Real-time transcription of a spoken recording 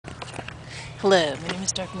Hello, my name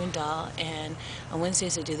is Darkmoon Doll, and on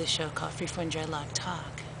Wednesdays I do this show called Freeform Dreadlock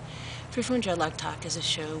Talk. Freeform Dreadlock Talk is a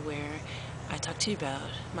show where I talk to you about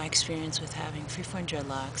my experience with having freeform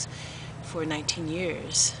dreadlocks for 19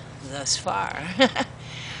 years thus far.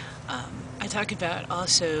 I talk about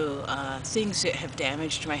also things that have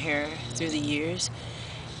damaged my hair through the years,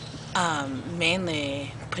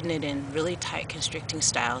 mainly putting it in really tight constricting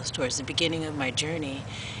styles towards the beginning of my journey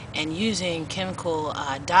and using chemical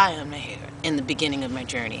dye on my hair in the beginning of my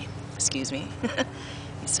journey. Excuse me.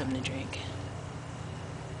 Need something to drink.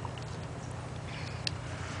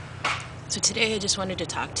 So today I just wanted to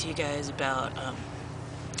talk to you guys about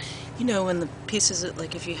you know, when the pieces,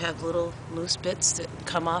 like if you have little loose bits that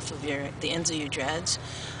come off of the ends of your dreads,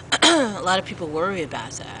 a lot of people worry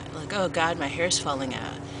about that. Like, oh God, my hair's falling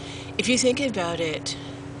out. If you think about it,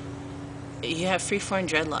 you have freeform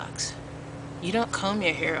dreadlocks. You don't comb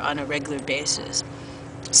your hair on a regular basis.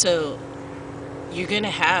 So you're going to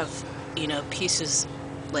have, you know, pieces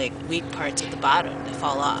like weak parts at the bottom that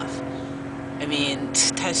fall off. I mean,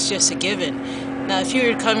 that's just a given. Now, if you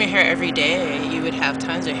were to comb your hair every day, you would have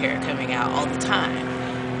tons of hair coming out all the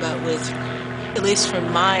time. But with, at least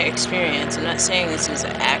from my experience, I'm not saying this is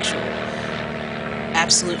an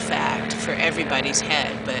absolute fact for everybody's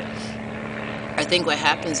head, but I think what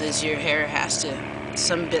happens is your hair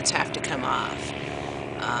some bits have to come off.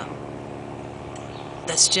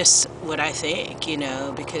 That's just what I think, you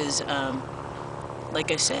know, because like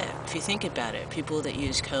I said, if you think about it, people that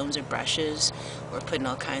use combs or brushes or putting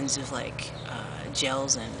all kinds of like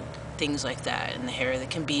gels and things like that in the hair that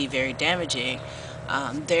can be very damaging,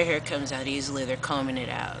 their hair comes out easily. They're combing it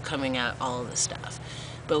out, coming out all of the stuff.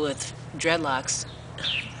 But with dreadlocks,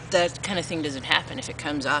 that kind of thing doesn't happen. If it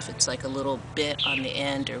comes off, it's like a little bit on the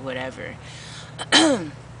end or whatever.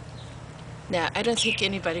 Now, I don't think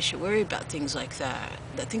anybody should worry about things like that.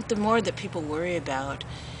 I think the more that people worry about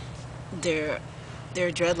their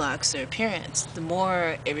dreadlocks, their appearance, the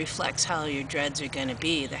more it reflects how your dreads are going to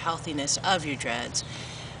be, the healthiness of your dreads.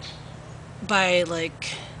 By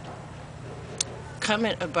like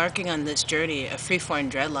embarking on this journey of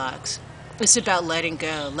freeform dreadlocks, it's about letting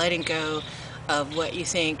go of what you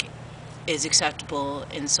think is acceptable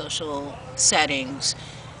in social settings,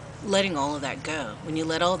 letting all of that go. When you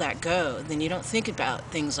let all that go, then you don't think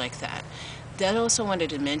about things like that. That also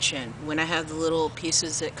wanted to mention, when I have the little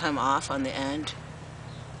pieces that come off on the end,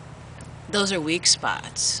 those are weak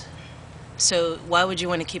spots. So why would you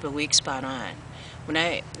want to keep a weak spot on?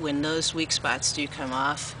 When those weak spots do come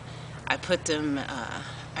off, I put them,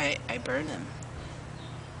 I burn them.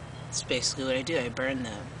 That's basically what I do. I burn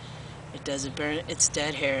them. It doesn't burn, it's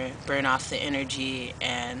dead hair, burn off the energy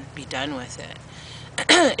and be done with it.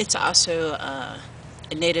 It's also a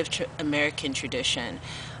Native American tradition.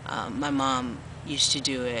 My mom used to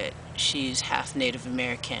do it. She's half Native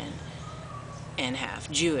American and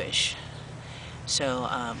half Jewish.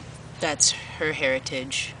 So that's her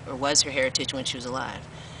heritage, or was her heritage when she was alive.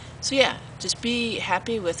 So yeah, just be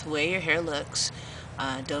happy with the way your hair looks.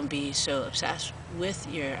 Don't be so obsessed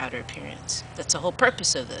with your outer appearance. That's the whole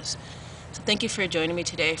purpose of this. So thank you for joining me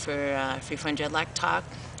today for Freeform Dreadlock Talk.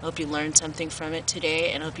 I hope you learned something from it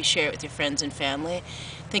today, and I hope you share it with your friends and family.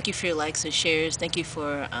 Thank you for your likes and shares. Thank you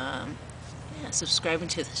for subscribing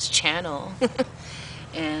to this channel.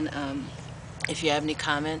 And if you have any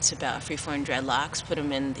comments about Freeform Dreadlocks, put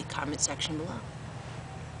them in the comment section below.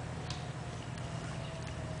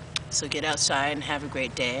 So get outside and have a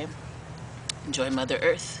great day. Enjoy Mother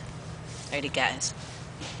Earth. Alrighty guys.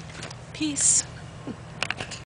 Peace.